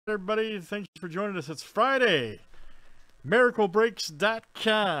Everybody, thanks for joining us. It's Friday.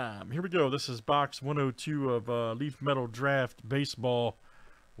 MiracleBreaks.com. Here we go. This is box 102 of Leaf Metal Draft Baseball.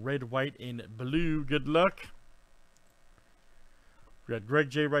 Red, white, and blue. Good luck. We got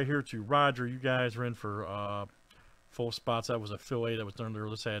Greg J right here to Roger. You guys are in for full spots. That was a fill A that was done there.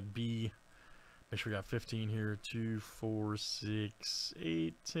 Let's add B. Make sure we got 15 here. 2, 4, 6,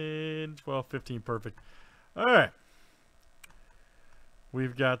 8, 10, 12, 15. Perfect. All right.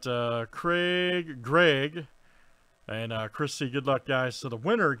 We've got Craig, Greg, and Chris C. Good luck, guys. So the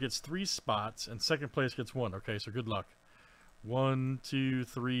winner gets 3 spots, and second place gets 1. Okay, so good luck. 1, 2,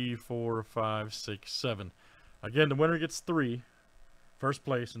 3, 4, 5, 6, 7. Again, the winner gets 3, first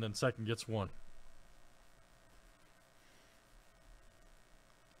place, and then second gets 1.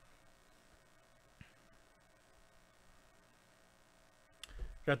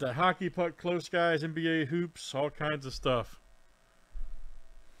 Got that hockey puck close, guys, NBA hoops, all kinds of stuff.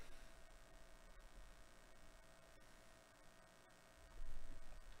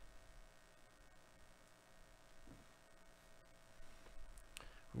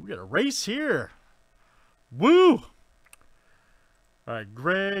 We got a race here. Woo! All right,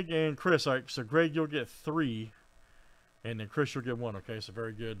 Greg and Chris. All right, so Greg, you'll get 3, and then Chris, you'll get 1. Okay, so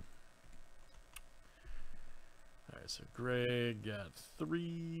very good. All right, so Greg got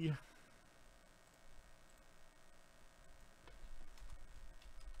 3.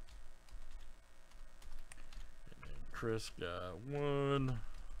 And then Chris got 1. All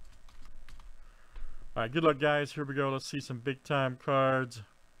right, good luck, guys. Here we go. Let's see some big time cards.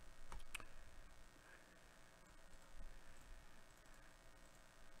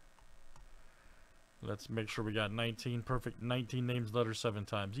 Let's make sure we got 19 perfect 19 names, letters 7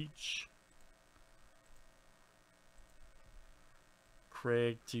 times each.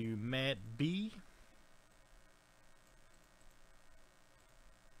 Craig to Matt B.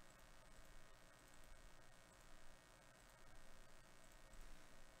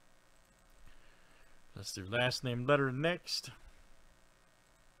 Let's do last name letter next.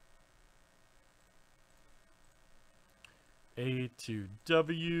 A to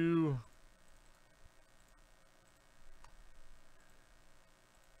W.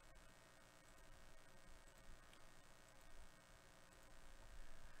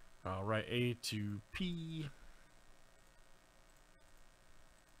 All right, A to P.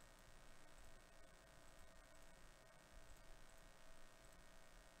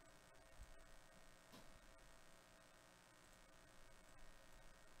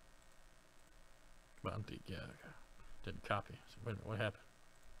 Well, yeah, didn't copy. So wait a minute, what happened?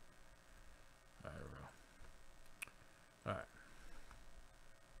 All right, all right.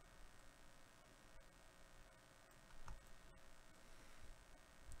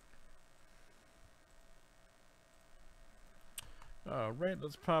 All right,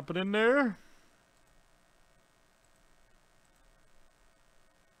 let's pop it in there.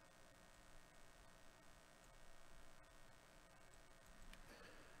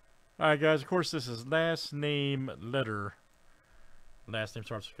 All right, guys, of course, this is last name letter. Last name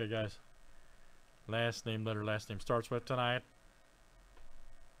starts, okay, guys? Last name letter, last name starts with tonight.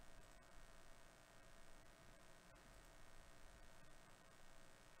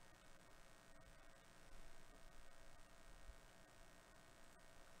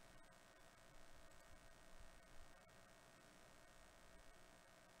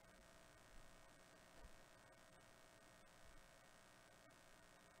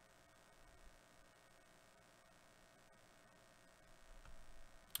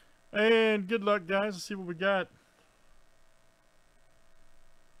 And good luck, guys. Let's see what we got.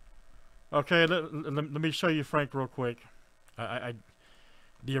 Okay, let me show you Frank real quick.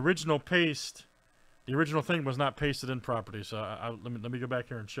 The original paste, the original thing was not pasted in properly. So let me go back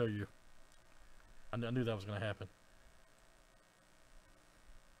here and show you. I knew that was going to happen.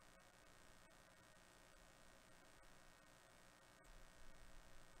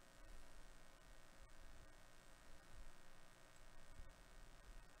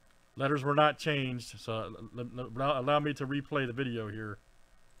 Letters were not changed, so allow me to replay the video here.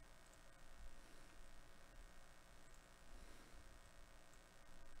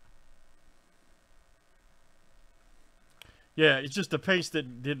 Yeah, it's just the paste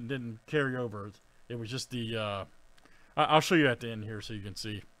that didn't carry over. It was just the I'll show you at the end here so you can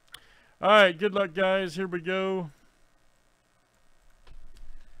see. All right, good luck, guys. Here we go.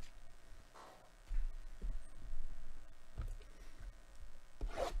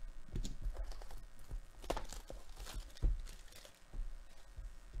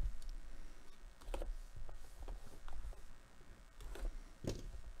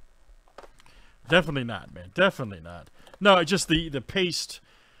 Definitely not, man. Definitely not. No, it's just the paste.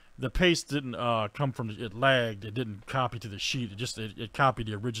 the paste didn't come from it lagged. It didn't copy to the sheet. It copied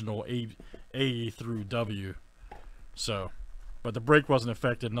the original A through W. So, but the break wasn't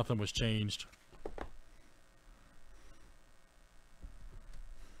affected. Nothing was changed.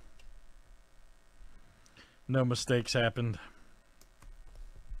 No mistakes happened.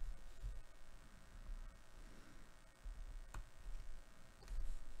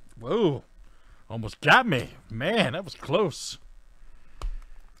 Whoa. Almost got me. Man, that was close.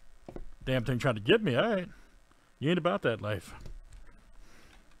 Damn thing tried to get me. Alright. You ain't about that life.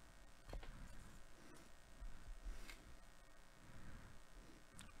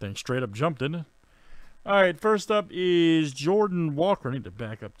 Thing straight up jumped, didn't it? Alright, first up is Jordan Walker. I need to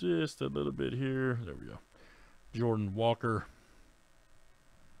back up just a little bit here. There we go. Jordan Walker.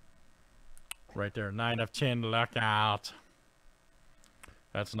 Right there. 9 of 10. Lockout.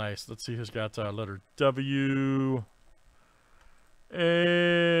 That's nice. Let's see who's got letter W.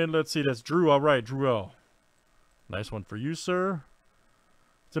 And let's see. That's Drew. All right, Drew L. Nice one for you, sir.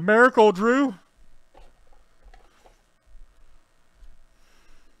 It's a miracle, Drew.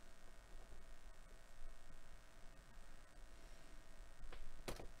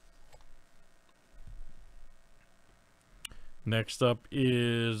 Next up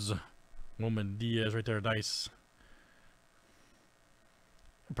is Woman Diaz right there. Nice.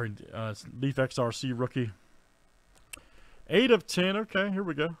 Leaf XRC rookie. 8 of 10. Okay, here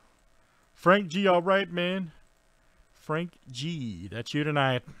we go. Frank G. All right, man. Frank G. That's you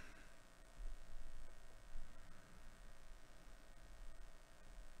tonight.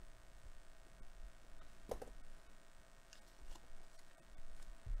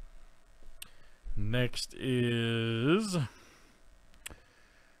 Next is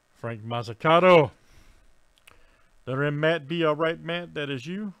Frank Mazzucato. Letter M, Matt B. All right, Matt, that is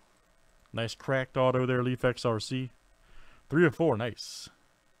you. Nice cracked auto there, Leaf XRC. 3 of 4, nice.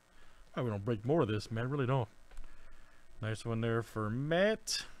 Oh, we don't break more of this, man. Really don't. Nice one there for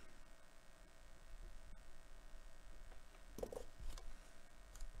Matt.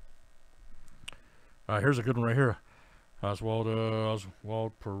 Here's a good one right here. Oswald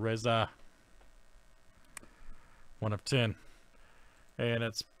Perez. 1 of 10. And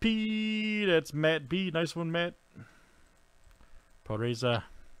that's P. That's Matt B. Nice one, Matt. Perez.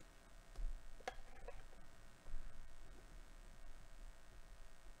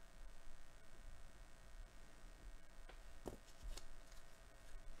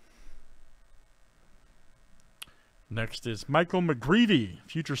 Next is Michael McGreevy,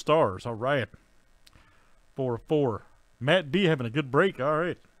 Future Stars. All right. 4 of 4. Matt B having a good break. All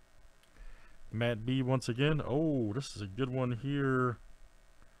right. Matt B once again. Oh, this is a good one here.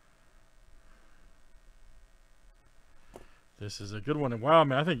 This is a good one. And wow,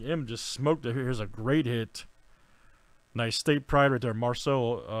 man, I think M just smoked it here. Here's a great hit. Nice State Pride right there.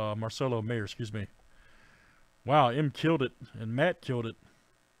 Marcelo Mayer, excuse me. Wow, M killed it. And Matt killed it.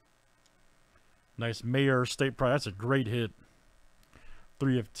 Nice Mayor State Pride. That's a great hit.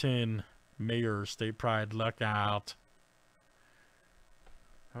 3 of 10. Mayor State Pride. Luck out.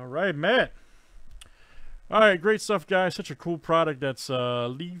 All right, Matt. All right, great stuff, guys. Such a cool product. That's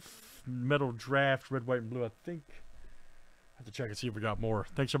Leaf Metal Draft, red, white, and blue. I think I have to check and see if we got more.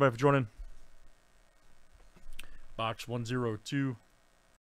 Thanks, everybody, for joining. Box 102.